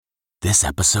This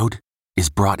episode is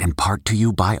brought in part to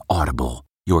you by Audible,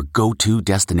 your go-to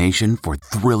destination for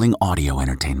thrilling audio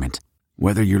entertainment.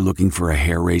 Whether you're looking for a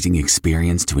hair-raising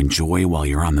experience to enjoy while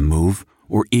you're on the move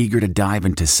or eager to dive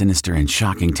into sinister and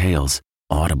shocking tales,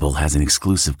 Audible has an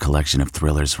exclusive collection of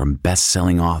thrillers from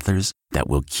best-selling authors that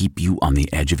will keep you on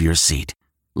the edge of your seat.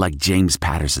 Like James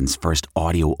Patterson's first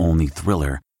audio-only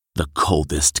thriller, The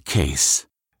Coldest Case.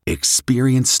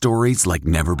 Experience stories like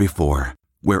never before,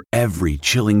 where every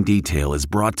chilling detail is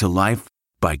brought to life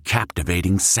by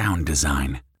captivating sound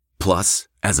design. Plus,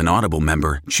 as an Audible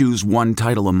member, choose one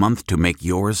title a month to make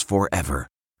yours forever.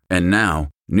 And now,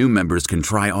 new members can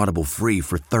try Audible free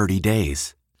for 30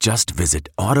 days. Just visit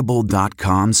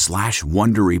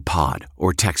audible.com/WonderyPod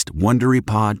or text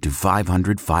WonderyPod to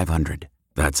 500-500.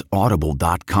 That's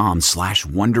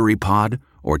audible.com/WonderyPod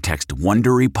or text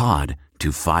WonderyPod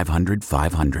to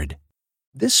 500-500.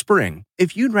 This spring,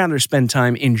 if you'd rather spend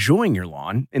time enjoying your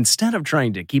lawn instead of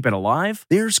trying to keep it alive,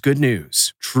 there's good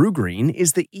news. TruGreen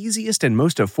is the easiest and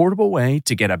most affordable way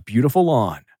to get a beautiful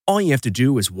lawn. All you have to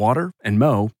do is water and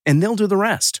mow, and they'll do the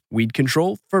rest. Weed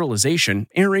control, fertilization,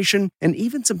 aeration, and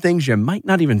even some things you might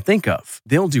not even think of.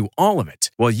 They'll do all of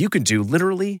it, while you can do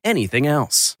literally anything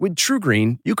else. With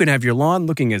TruGreen, you can have your lawn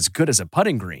looking as good as a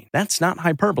putting green. That's not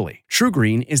hyperbole.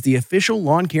 TruGreen is the official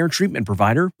lawn care treatment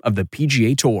provider of the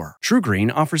PGA Tour.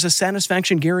 TruGreen offers a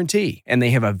satisfaction guarantee, and they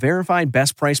have a verified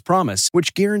best price promise,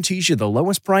 which guarantees you the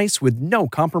lowest price with no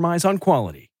compromise on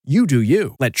quality. You do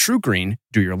you. Let TruGreen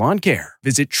do your lawn care.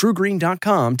 Visit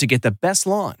TruGreen.com to get the best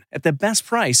lawn at the best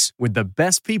price with the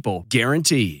best people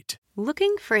guaranteed.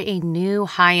 Looking for a new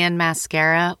high-end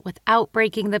mascara without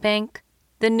breaking the bank?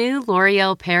 The new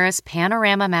L'Oreal Paris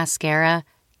Panorama Mascara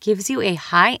gives you a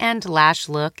high-end lash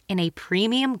look in a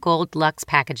premium gold luxe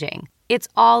packaging. It's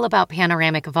all about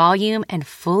panoramic volume and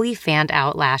fully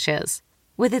fanned-out lashes.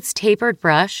 With its tapered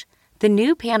brush, the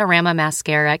new Panorama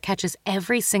Mascara catches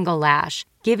every single lash,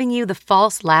 giving you the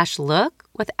false lash look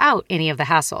without any of the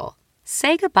hassle.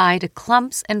 Say goodbye to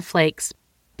clumps and flakes,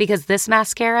 because this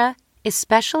mascara is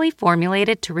specially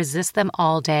formulated to resist them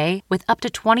all day with up to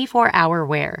 24-hour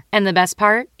wear. And the best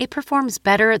part? It performs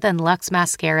better than Luxe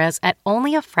mascaras at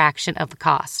only a fraction of the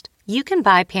cost. You can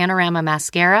buy Panorama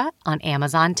Mascara on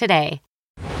Amazon today.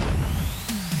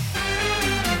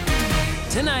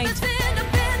 Tonight,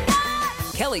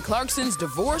 Kelly Clarkson's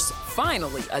divorce,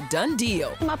 finally a done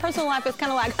deal. My personal life is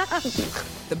kind of like,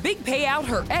 The big payout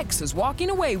her ex is walking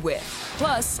away with.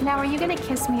 Plus, now are you gonna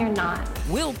kiss me or not?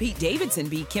 will Pete Davidson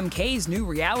be Kim K's new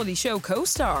reality show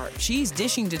co-star? She's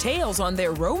dishing details on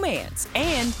their romance.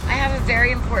 And I have a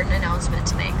very important announcement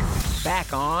to make.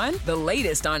 back on, the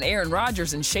latest on Aaron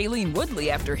Rodgers and Shailene Woodley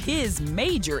after his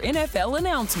major NFL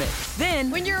announcement.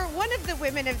 Then, When you're one of the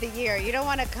women of the year, you don't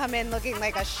want to come in looking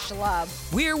like a schlub.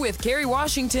 we're with Kerry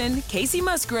Washington, Casey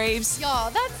Musgraves, Y'all,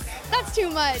 that's too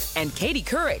much. and Katie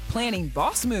Couric planning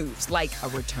boss moves like a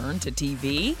return to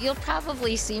TV. You'll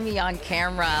probably see me on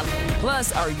camera.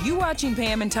 Plus, are you watching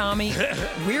Pam and Tommy?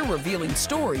 We're revealing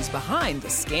stories behind the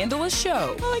scandalous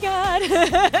show. Oh my God.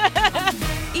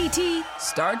 E.T.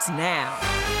 starts now.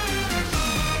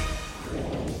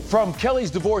 From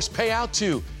Kelly's divorce payout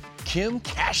to Kim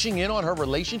cashing in on her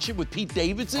relationship with Pete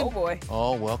Davidson. Oh, boy.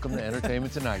 Oh, welcome to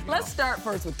Entertainment Tonight. Let's start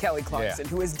first with Kelly Clarkson,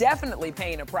 who is definitely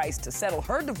paying a price to settle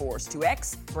her divorce to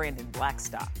ex Brandon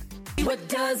Blackstock. What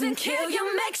doesn't kill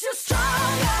you makes you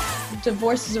stronger.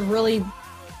 divorce is a really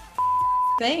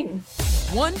thing.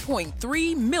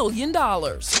 $1.3 million.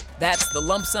 That's the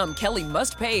lump sum Kelly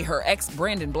must pay her ex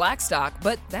Brandon Blackstock,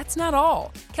 but that's not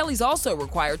all. Kelly's also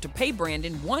required to pay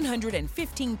Brandon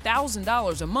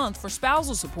 $115,000 a month for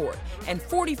spousal support and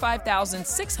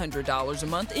 $45,600 a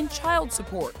month in child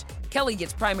support. Kelly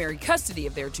gets primary custody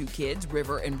of their two kids,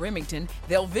 River and Remington.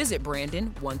 They'll visit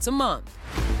Brandon once a month.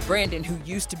 Brandon, who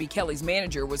used to be Kelly's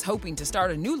manager, was hoping to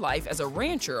start a new life as a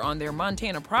rancher on their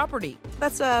Montana property.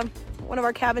 That's one of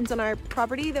our cabins on our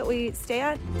property that we stay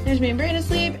at. There's me and Brandon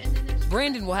sleep.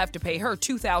 Brandon will have to pay her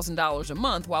 $2,000 a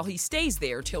month while he stays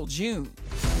there till June.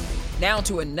 Now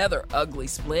to another ugly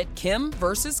split, Kim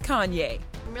versus Kanye.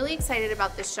 I'm really excited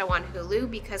about this show on Hulu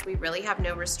because we really have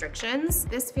no restrictions.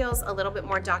 This feels a little bit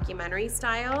more documentary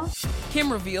style.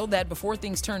 Kim revealed that before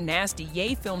things turned nasty,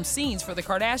 Ye filmed scenes for the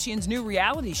Kardashians' new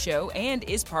reality show and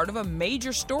is part of a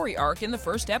major story arc in the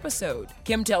first episode.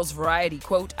 Kim tells Variety,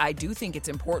 quote, "I do think it's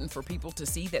important for people to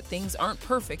see that things aren't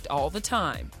perfect all the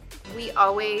time." We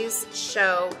always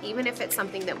show, even if it's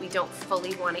something that we don't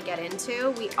fully want to get into,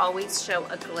 we always show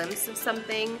a glimpse of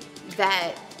something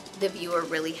that the viewer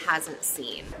really hasn't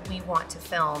seen. We want to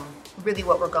film really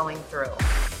what we're going through.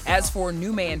 As for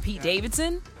new man Pete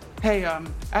Davidson, Hey,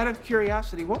 out of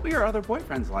curiosity, what were your other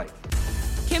boyfriends like?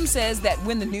 Kim says that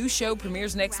when the new show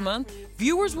premieres next month,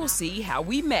 viewers will see how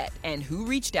we met and who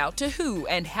reached out to who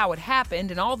and how it happened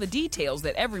and all the details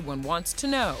that everyone wants to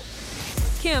know.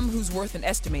 Kim, who's worth an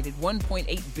estimated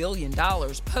 $1.8 billion,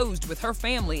 posed with her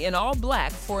family in all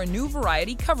black for a new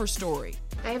Variety cover story.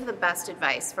 I have the best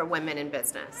advice for women in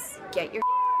business. Get your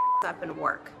up and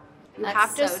work.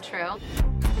 That's so true.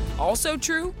 Also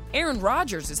true, Aaron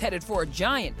Rodgers is headed for a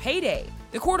giant payday.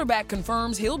 The quarterback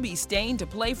confirms he'll be staying to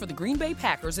play for the Green Bay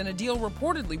Packers in a deal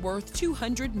reportedly worth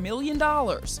 $200 million.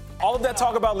 All of that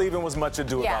talk about leaving was much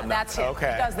ado about nothing. Yeah, that's him.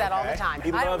 Okay. He does that all the time.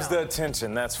 He loves the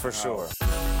attention, that's for sure.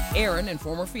 Aaron and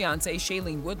former fiancée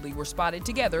Shailene Woodley were spotted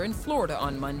together in Florida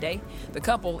on Monday. The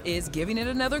couple is giving it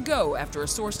another go after a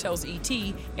source tells ET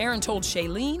Aaron told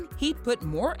Shailene he'd put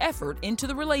more effort into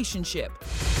the relationship.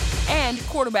 And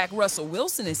quarterback Russell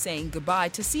Wilson is saying goodbye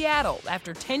to Seattle.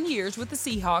 After 10 years with the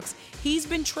Seahawks, he's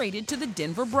been traded to the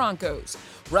Denver Broncos.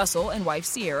 Russell and wife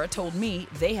Sierra told me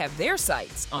they have their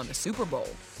sights on the Super Bowl.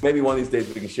 Maybe one of these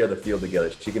days we can share the field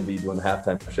together. She can be doing the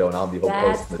halftime show and I'll be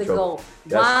hosting the trophy. Goal.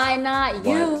 Why not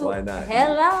you? Why not?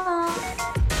 Hello.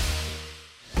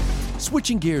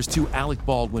 Switching gears to Alec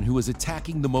Baldwin, who is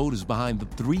attacking the motives behind the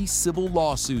 3 civil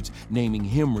lawsuits naming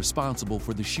him responsible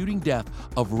for the shooting death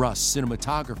of Rust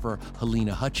cinematographer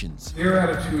Helena Hutchins. Their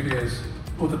attitude is,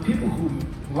 well, the people who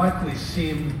likely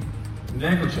seem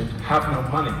negligent have no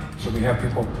money. So we have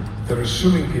people that are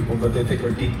suing people that they think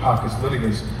are deep pockets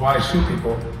litigants. Why sue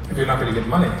people if you're not going to get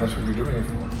money? That's what you're doing it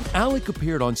for. Alec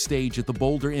appeared on stage at the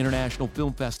Boulder International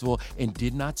Film Festival and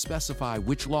did not specify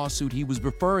which lawsuit he was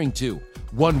referring to.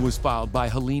 One was filed by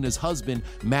Helena's husband,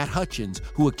 Matt Hutchins,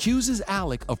 who accuses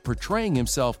Alec of portraying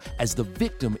himself as the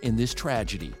victim in this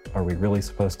tragedy. Are we really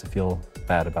supposed to feel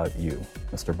bad about you,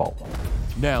 Mr. Baldwin?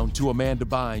 Now to Amanda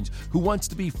Bynes, who wants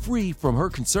to be free from her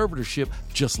conservatorship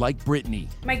just like Britney.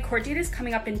 My court date is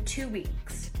coming up in 2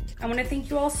 weeks. I want to thank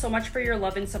you all so much for your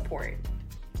love and support.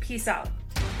 Peace out.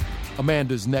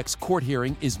 Amanda's next court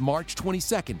hearing is March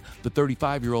 22nd. The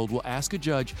 35-year-old will ask a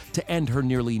judge to end her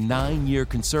nearly 9-year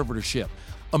conservatorship.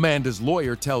 Amanda's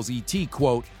lawyer tells ET,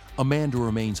 quote, Amanda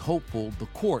remains hopeful the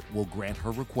court will grant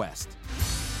her request.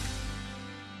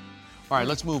 All right,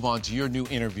 let's move on to your new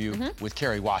interview with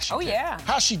Kerry Washington. Oh, yeah.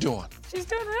 How's she doing? She's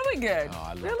doing really good. Oh,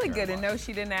 I love really Kerry good. And no,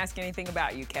 she didn't ask anything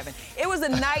about you, Kevin. It was a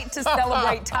night to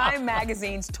celebrate Time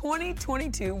Magazine's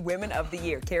 2022 Women of the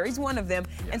Year. Kerry's one of them,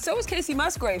 and so is Kacey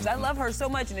Musgraves. I love her so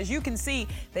much, and as you can see,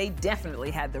 they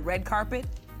definitely had the red carpet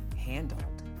handled.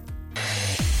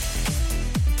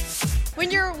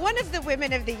 When you're one of the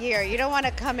Women of the Year, you don't want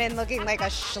to come in looking like a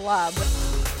schlub.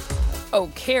 Oh,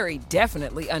 Kerry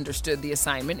definitely understood the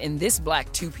assignment in this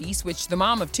black two-piece, which the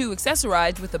mom of two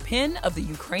accessorized with a pin of the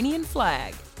Ukrainian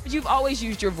flag. But you've always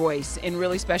used your voice in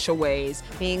really special ways.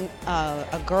 Being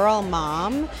a girl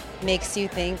mom makes you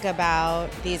think about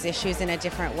these issues in a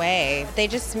different way. They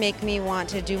just make me want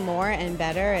to do more and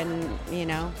better and, you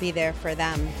know, be there for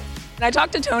them. I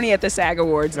talked to Tony at the SAG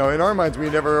Awards. No, in our minds, we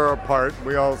never are apart.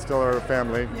 We all still are a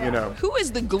family, you know. Who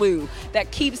is the glue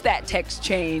that keeps that text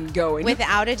chain going?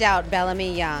 Without a doubt,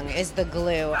 Bellamy Young is the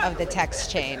glue of the text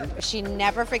chain. She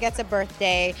never forgets a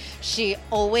birthday. She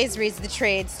always reads the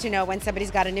trades to know when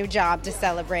somebody's got a new job to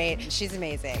celebrate. She's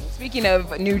amazing. Speaking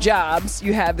of new jobs,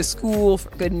 you have the School for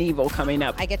Good and Evil coming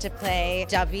up. I get to play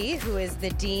Dovey, who is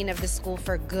the dean of the School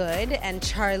for Good, and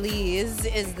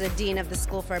Charlize is the dean of the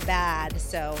School for Bad.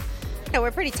 So, we're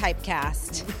pretty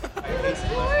typecast.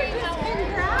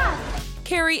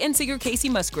 Kerry and singer Kacey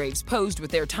Musgraves posed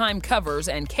with their Time covers,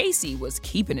 and Kacey was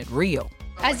keeping it real.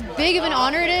 As big of an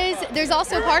honor it is, there's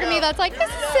also a part of me that's like, this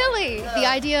is silly. The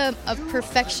idea of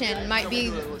perfection might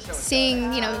be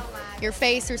seeing, you know, your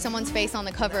face or someone's face on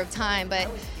the cover of Time, but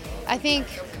I think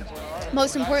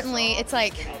most importantly, it's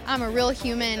like, I'm a real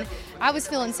human. I was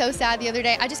feeling so sad the other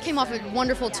day. I just came off a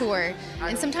wonderful tour.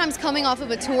 And sometimes coming off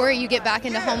of a tour, you get back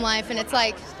into home life and it's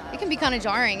like, it can be kind of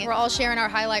jarring. We're all sharing our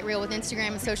highlight reel with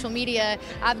Instagram and social media.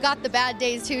 I've got the bad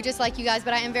days too, just like you guys,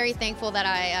 but I am very thankful that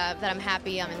I'm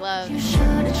happy, I'm in love. You should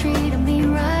have treated me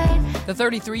right. The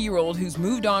 33-year-old who's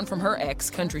moved on from her ex,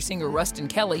 country singer Rustin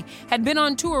Kelly, had been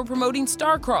on tour promoting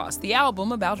Starcrossed, the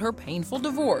album about her painful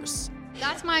divorce.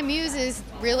 That's my muse's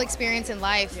real experience in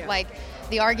life, like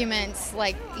the arguments,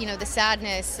 like, you know, the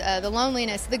sadness, the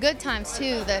loneliness, the good times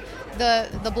too,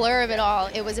 the blur of it all.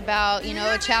 It was about, you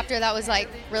know, a chapter that was like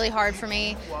really hard for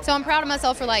me. So I'm proud of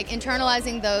myself for like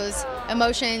internalizing those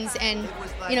emotions and,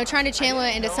 you know, trying to channel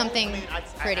it into something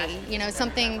pretty, you know,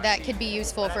 something that could be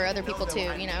useful for other people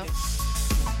too, you know.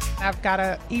 I've got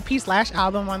a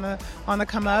EP/album on the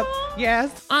come up.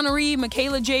 Yes. Honoree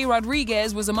Michaela J.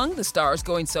 Rodriguez was among the stars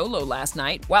going solo last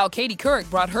night, while Katie Couric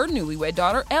brought her newlywed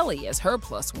daughter Ellie as her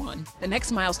 +1. The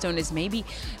next milestone is maybe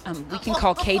we can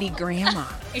call Katie Grandma.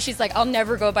 She's like, I'll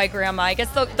never go by Grandma. I guess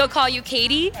they'll call you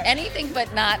Katie. Anything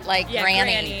but not like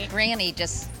Granny. Granny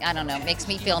just, I don't know, makes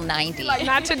me feel 90. Like,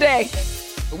 not today.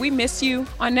 We miss you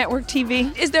on network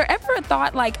TV. Is there ever a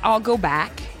thought like, I'll go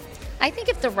back? I think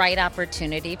if the right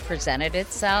opportunity presented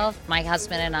itself, my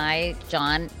husband and I,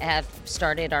 John, have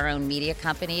started our own media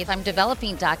company. I'm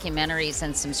developing documentaries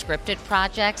and some scripted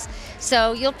projects,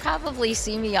 so you'll probably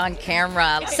see me on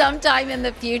camera sometime in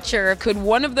the future. Could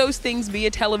one of those things be a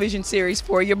television series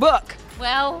for your book?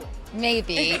 Well,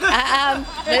 maybe.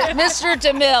 Mr.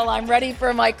 DeMille, I'm ready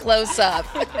for my close-up.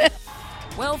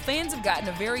 Well, fans have gotten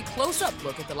a very close-up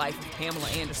look at the life of Pamela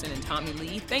Anderson and Tommy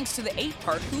Lee thanks to the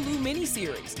 8-part Hulu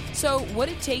miniseries. So,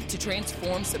 what'd it take to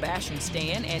transform Sebastian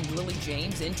Stan and Lily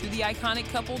James into the iconic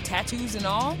couple, tattoos and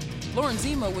all? Lauren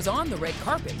Zima was on the red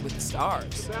carpet with the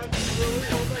stars.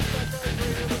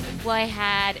 Well, I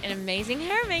had an amazing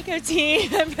hair makeup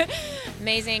team,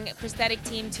 amazing prosthetic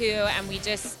team too, and we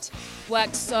just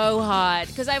worked so hard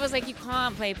because I was like, you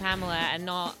can't play Pamela and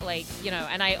not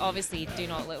and I obviously do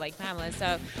not look like Pamela,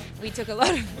 so it took a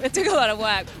lot of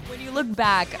work. When you look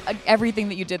back at everything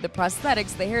that you did, the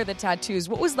prosthetics, the hair, the tattoos,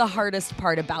 what was the hardest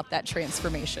part about that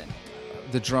transformation?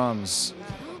 The drums.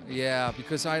 Yeah,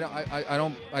 because I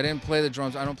didn't play the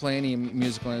drums. I don't play any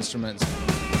musical instruments.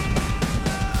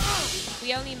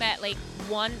 We only met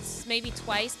once, maybe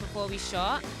twice before we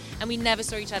shot, and we never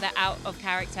saw each other out of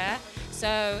character.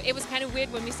 So it was kind of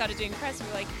weird when we started doing press. We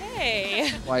were like,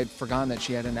 hey. Well, I'd forgotten that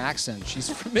she had an accent.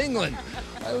 She's from England.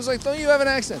 I was like, don't you have an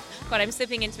accent? God, I'm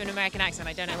slipping into an American accent.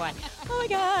 I don't know why. Oh, my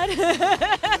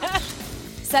God.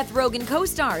 Seth Rogen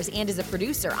co-stars and is a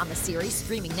producer on the series,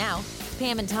 streaming now.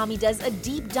 Pam and Tommy does a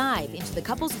deep dive into the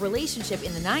couple's relationship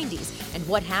in the 90s and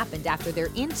what happened after their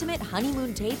intimate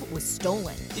honeymoon tape was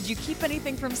stolen. Did you keep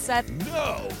anything from Seth?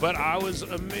 No, but I was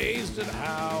amazed at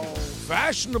how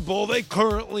fashionable they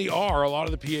currently are. A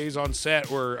lot of the PAs on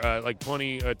set were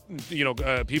 20,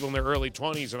 people in their early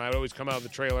 20s, and I'd always come out of the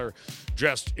trailer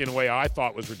dressed in a way I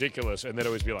thought was ridiculous, and they'd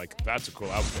always be like, that's a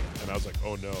cool outfit. And I was like,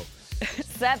 oh no.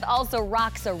 Seth also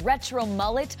rocks a retro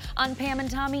mullet on Pam and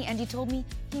Tommy, and he told me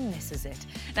he misses it.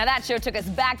 Now that show took us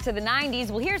back to the 90s.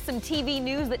 Well, here's some TV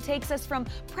news that takes us from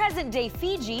present-day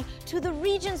Fiji to the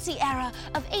Regency era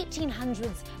of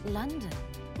 1800s London.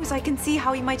 I can see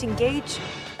how he might engage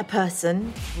a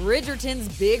person.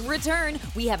 Bridgerton's big return.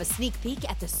 We have a sneak peek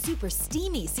at the super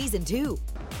steamy season 2.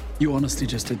 You honestly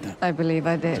just did that? I believe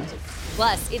I did.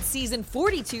 Plus, it's season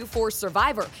 42 for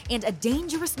Survivor, and a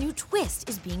dangerous new twist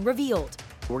is being revealed.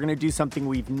 We're gonna do something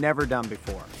we've never done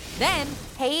before. Then,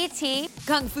 hey T,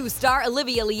 Kung Fu star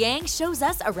Olivia Liang shows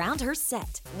us around her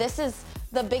set. This is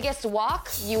the biggest walk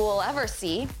you will ever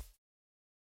see.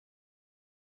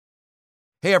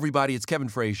 Hey everybody, it's Kevin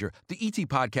Frazier. The ET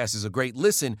Podcast is a great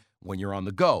listen when you're on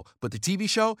the go, but the TV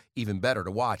show, even better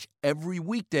to watch every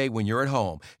weekday when you're at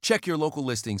home. Check your local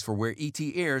listings for where ET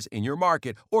airs in your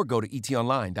market or go to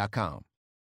etonline.com.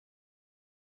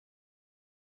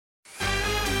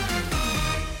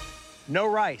 No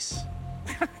rice.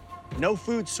 No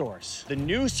food source. The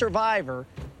new Survivor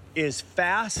is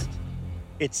fast,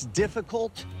 it's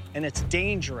difficult, and it's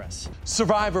dangerous.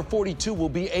 Survivor 42 will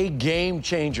be a game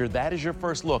changer. That is your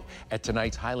first look at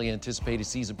tonight's highly anticipated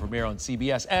season premiere on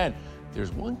CBS. And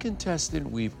there's one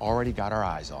contestant we've already got our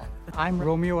eyes on. I'm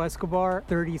Romeo Escobar,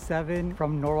 37,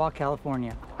 from Norwalk,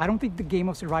 California. I don't think the game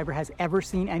of Survivor has ever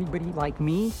seen anybody like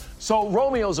me. So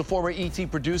Romeo's a former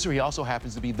ET producer. He also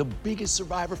happens to be the biggest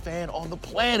Survivor fan on the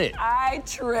planet. I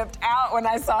tripped out when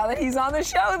I saw that he's on the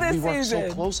show this season. We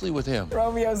work so closely with him.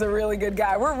 Romeo's a really good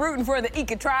guy. We're rooting for the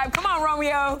Ika tribe. Come on,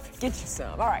 Romeo. Get you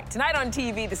some. All right, tonight on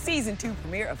TV, the season 2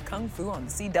 premiere of Kung Fu on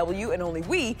the CW, and only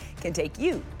we can take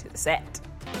you to the set.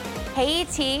 Hey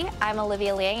T, I'm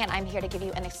Olivia Liang, and I'm here to give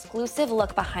you an exclusive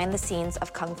look behind the scenes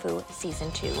of Kung Fu Season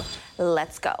 2.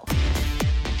 Let's go.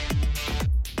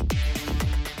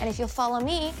 And if you'll follow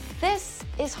me, this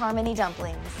is Harmony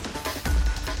Dumplings.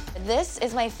 This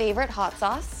is my favorite hot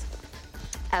sauce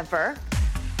ever.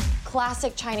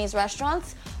 Classic Chinese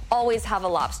restaurants always have a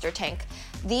lobster tank.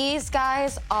 These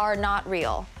guys are not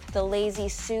real. The Lazy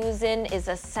Susan is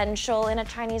essential in a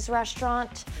Chinese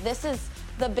restaurant. This is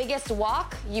the biggest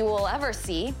wok you will ever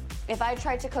see. If I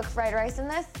tried to cook fried rice in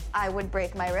this, I would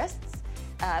break my wrists.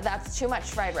 That's too much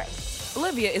fried rice.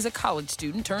 Olivia is a college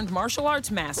student turned martial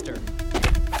arts master.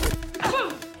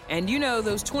 And you know,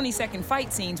 those 20-second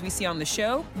fight scenes we see on the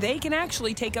show, they can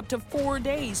actually take up to 4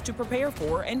 days to prepare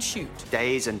for and shoot.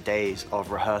 Days and days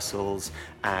of rehearsals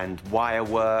and wire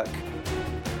work.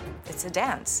 It's a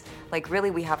dance. Like,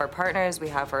 really, we have our partners, we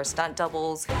have our stunt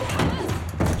doubles.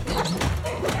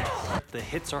 The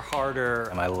hits are harder,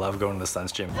 and I love going to the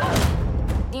stunts gym.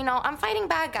 You know, I'm fighting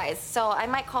bad guys, so I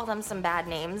might call them some bad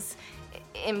names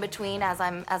in between as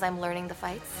I'm learning the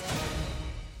fights.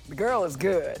 The girl is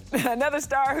good. Another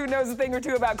star who knows a thing or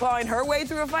two about clawing her way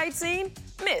through a fight scene,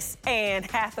 Miss Anne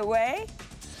Hathaway.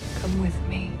 Come with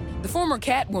me. The former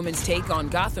Catwoman's take on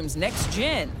Gotham's next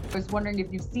gen. I was wondering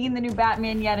if you've seen the new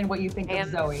Batman yet and what you think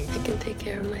of Zoe. I can take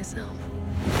care of myself.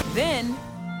 Then,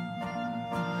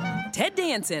 Ted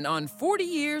Danson on 40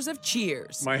 years of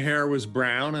Cheers. My hair was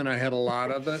brown and I had a lot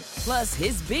of it. Plus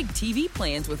his big TV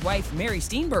plans with wife Mary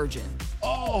Steenburgen.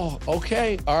 Oh,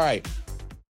 okay. All right.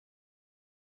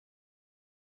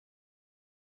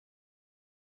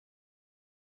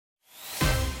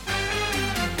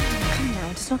 Come now,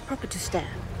 it is not proper to stare.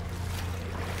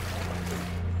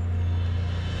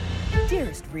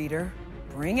 Dearest reader,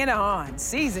 bring it on.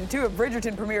 Season 2 of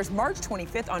Bridgerton premieres March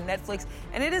 25th on Netflix,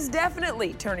 and it is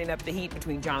definitely turning up the heat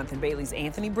between Jonathan Bailey's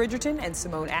Anthony Bridgerton and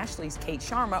Simone Ashley's Kate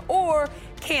Sharma, or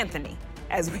Canthony,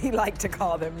 as we like to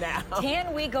call them now.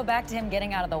 Can we go back to him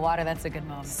getting out of the water? That's a good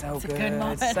moment. So it's good. a good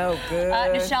moment. So good.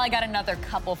 Nichelle, I got another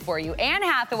couple for you. Anne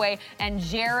Hathaway and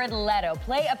Jared Leto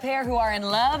play a pair who are in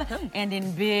love and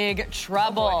in big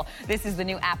trouble. This is the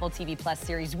new Apple TV Plus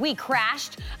series, We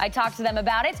Crashed. I talked to them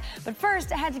about it, but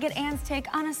first I had to get Anne's take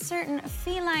on a certain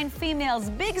feline female's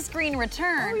big screen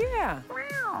return. Oh, yeah.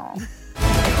 Wow.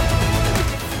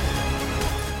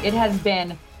 It has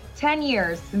been 10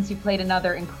 years since you played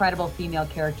another incredible female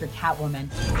character, Catwoman.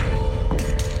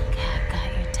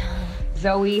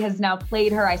 Zoe has now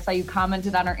played her. I saw you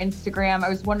commented on her Instagram. I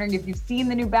was wondering if you've seen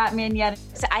the new Batman yet.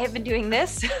 So I have been doing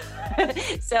this.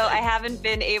 So I haven't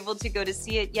been able to go to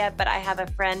see it yet, but I have a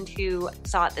friend who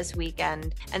saw it this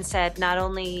weekend and said not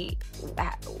only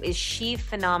is she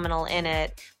phenomenal in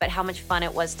it, but how much fun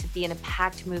it was to be in a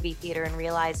packed movie theater and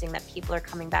realizing that people are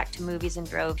coming back to movies in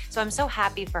droves. So I'm so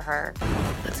happy for her.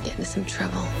 Let's get into some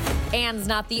trouble. Anne's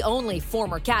not the only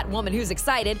former Catwoman who's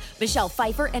excited. Michelle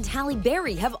Pfeiffer and Halle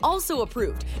Berry have also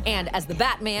approved. And as the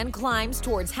Batman climbs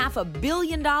towards $500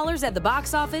 million at the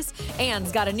box office,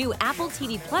 Anne's got a new Apple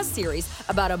TV Plus series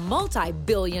about a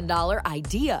multi-billion-dollar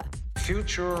idea.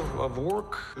 Future of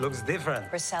work looks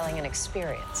different. We're selling an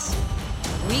experience.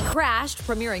 We Crashed,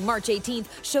 premiering March 18th,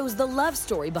 shows the love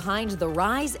story behind the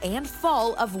rise and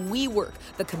fall of WeWork,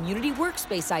 the community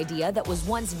workspace idea that was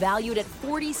once valued at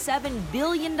 $47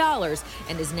 billion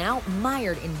and is now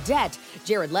mired in debt.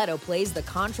 Jared Leto plays the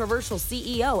controversial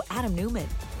CEO, Adam Newman.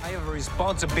 I have a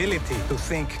responsibility to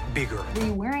think bigger. Were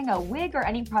you wearing a wig or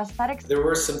any prosthetics? There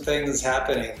were some things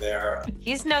happening there.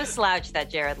 He's no slouch, that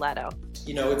Jared Leto.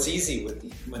 You know, it's easy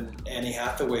when Annie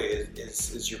Hathaway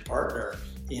is your partner.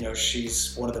 You know,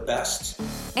 she's one of the best.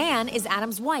 Anne is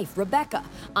Adam's wife, Rebecca.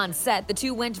 On set, the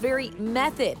two went very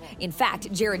method. In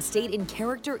fact, Jared stayed in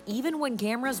character even when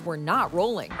cameras were not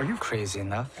rolling. Are you crazy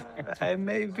enough? I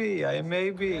may be.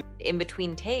 In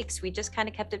between takes, we just kind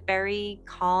of kept it very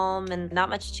calm and not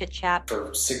much chit-chat.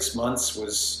 For 6 months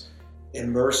was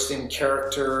immersed in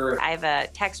character. I have a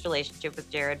text relationship with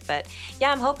Jared, but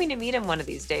yeah, I'm hoping to meet him one of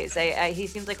these days. He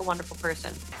seems like a wonderful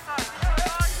person.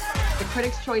 The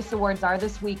Critics' Choice Awards are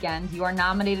this weekend. You are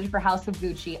nominated for House of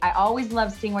Gucci. I always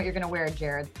love seeing what you're going to wear,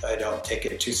 Jared. I don't take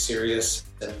it too serious,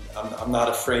 and I'm not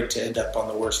afraid to end up on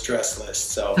the worst dress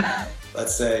list. So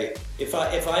let's say if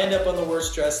I end up on the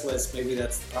worst dress list, maybe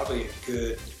that's probably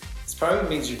it probably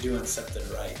means you're doing something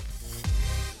right.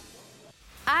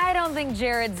 I don't think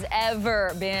Jared's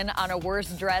ever been on a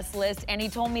worst dress list, and he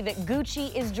told me that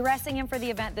Gucci is dressing him for the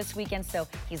event this weekend, so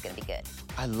he's gonna be good.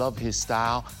 I love his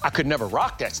style. I could never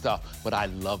rock that stuff, but I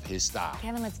love his style.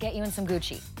 Kevin, let's get you in some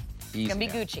Gucci. Easy, it's gonna be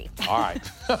man. Gucci. All right.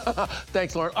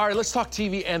 Thanks, Lauren. All right, let's talk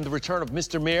TV and the return of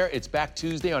Mr. Mayor. It's back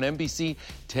Tuesday on NBC.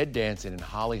 Ted Danson and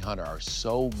Holly Hunter are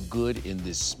so good in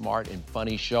this smart and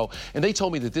funny show. And they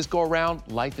told me that this go-around,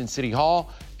 life in City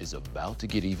Hall is about to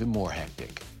get even more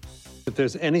hectic. If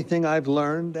there's anything I've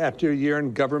learned after a year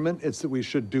in government, it's that we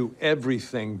should do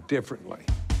everything differently.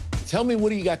 Tell me, what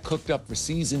do you got cooked up for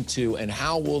season 2, and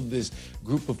how will this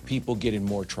group of people get in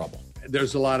more trouble?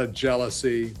 There's a lot of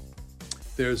jealousy.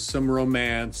 There's some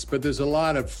romance, but there's a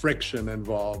lot of friction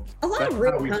involved. A lot of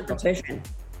real competition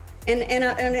and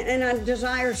a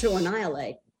desire to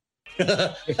annihilate.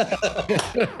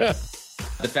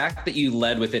 The fact that you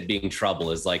led with it being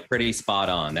trouble is like pretty spot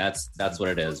on. That's what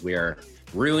it is. We are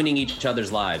ruining each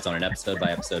other's lives on an episode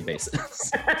by episode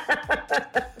basis.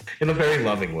 In a very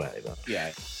loving way, though.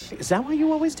 Yeah. Is that why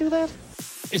you always do that?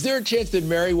 Is there a chance that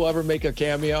Mary will ever make a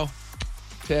cameo,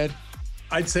 Ted?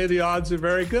 I'd say the odds are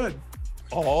very good.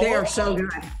 Oh. They are so good.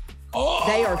 Oh.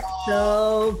 They are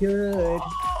so good.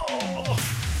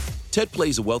 Ted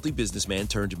plays a wealthy businessman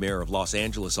turned mayor of Los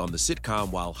Angeles on the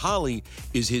sitcom, while Holly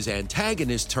is his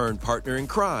antagonist turned partner in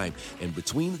crime. And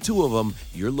between the two of them,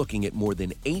 you're looking at more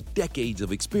than 8 decades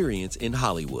of experience in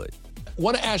Hollywood. I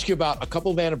want to ask you about a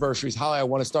couple of anniversaries. Holly, I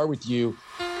want to start with you.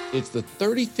 It's the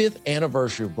 35th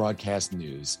anniversary of Broadcast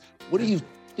News. What do you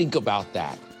think about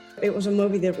that? It was a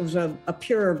movie that was a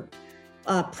pure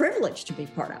privilege to be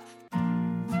part of.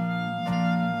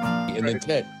 And then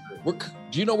Ted,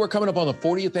 do you know we're coming up on the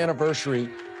 40th anniversary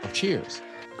of Cheers?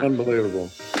 Unbelievable.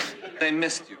 They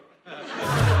missed you.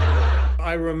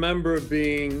 I remember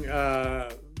being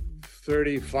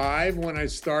 35 when I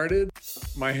started.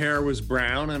 My hair was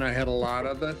brown and I had a lot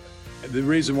of it. The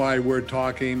reason why we're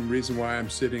talking, the reason why I'm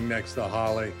sitting next to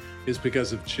Holly is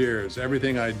because of Cheers.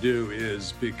 Everything I do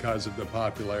is because of the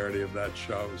popularity of that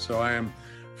show. So I am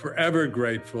forever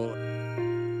grateful.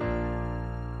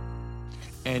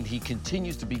 And he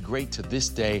continues to be great to this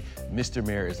day. Mr.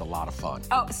 Mayor is a lot of fun.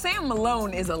 Oh, Sam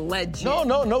Malone is a legend.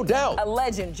 No doubt. A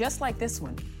legend, just like this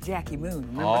one, Jackie Moon.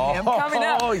 Remember him? Coming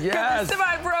up, Oh, yes. could the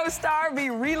semi-pro star be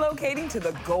relocating to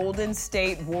the Golden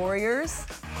State Warriors?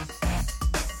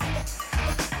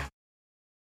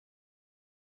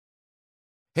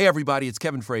 Hey, everybody, it's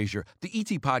Kevin Frazier. The ET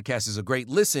Podcast is a great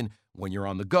listen when you're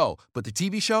on the go, but the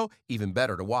TV show, even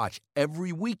better to watch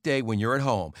every weekday when you're at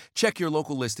home. Check your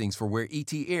local listings for where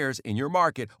ET airs in your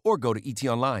market or go to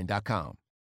etonline.com.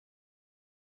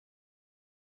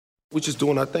 We're just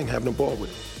doing our thing, having a ball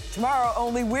with it. Tomorrow,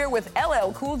 only we're with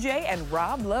LL Cool J and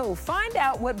Rob Lowe. Find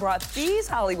out what brought these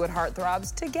Hollywood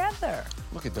heartthrobs together.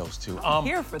 Look at those two. I'm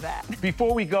here for that.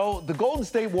 Before we go, the Golden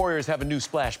State Warriors have a new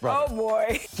splash brother. Oh,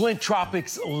 boy. Flint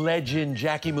Tropics legend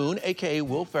Jackie Moon, a.k.a.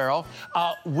 Will Ferrell.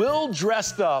 Will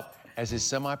dressed up as his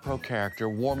semi-pro character,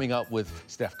 warming up with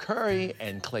Steph Curry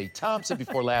and Klay Thompson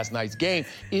before last night's game.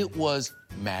 It was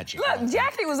magic. Look,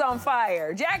 Jackie was on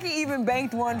fire. Jackie even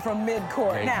banked one from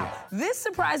mid-court. Now, this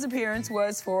surprise appearance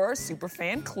was for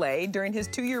superfan Klay. During his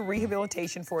 2-year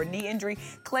rehabilitation for a knee injury,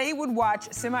 Klay would watch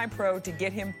Semi-Pro to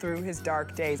get him through his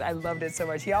dark days. I loved it so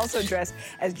much. He also dressed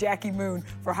as Jackie Moon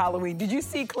for Halloween. Did you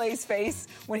see Klay's face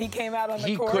when he came out on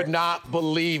the court? He could not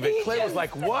believe it. Klay was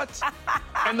like, what?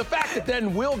 And the fact that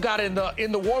then Will got in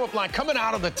the warm-up line coming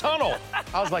out of the tunnel.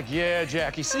 I was like, yeah,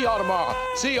 Jackie, see y'all tomorrow.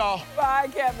 See y'all. Bye,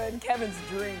 Kevin. Kevin's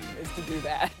dream is to do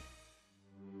that.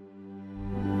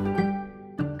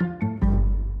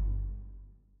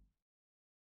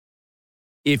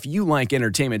 If you like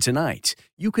Entertainment Tonight,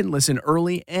 you can listen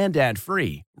early and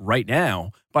ad-free right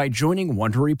now by joining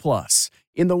Wondery Plus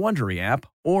in the Wondery app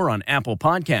or on Apple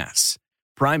Podcasts.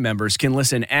 Prime members can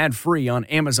listen ad-free on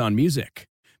Amazon Music.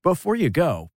 Before you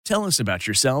go, tell us about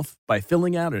yourself by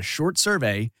filling out a short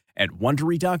survey at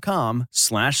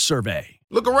Wondery.com/survey.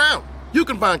 Look around. You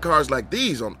can find cars like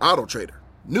these on AutoTrader.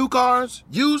 New cars,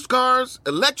 used cars,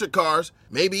 electric cars,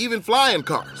 maybe even flying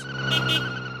cars.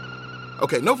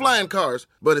 Okay, no flying cars,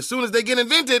 but as soon as they get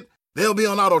invented, they'll be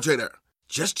on AutoTrader.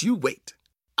 Just you wait.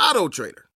 AutoTrader.